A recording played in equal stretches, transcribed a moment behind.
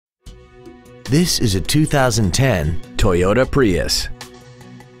This is a 2010 Toyota Prius.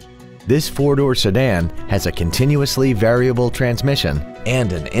 This four-door sedan has a continuously variable transmission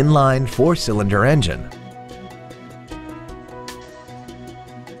and an inline four-cylinder engine.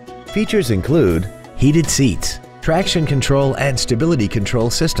 Features include heated seats, traction control and stability control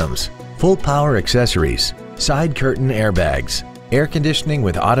systems, full power accessories, side curtain airbags, air conditioning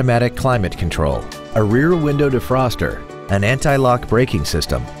with automatic climate control, a rear window defroster, an anti-lock braking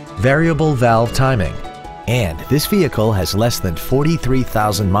system, variable valve timing, and this vehicle has less than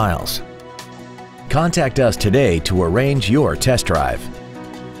 43,000 miles. Contact us today to arrange your test drive.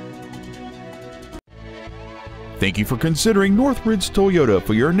 Thank you for considering Northridge Toyota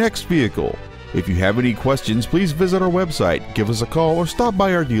for your next vehicle. If you have any questions, please visit our website, give us a call, or stop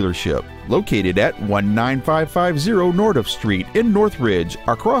by our dealership, located at 19550 Nordoff Street in Northridge,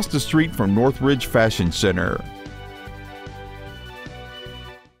 across the street from Northridge Fashion Center.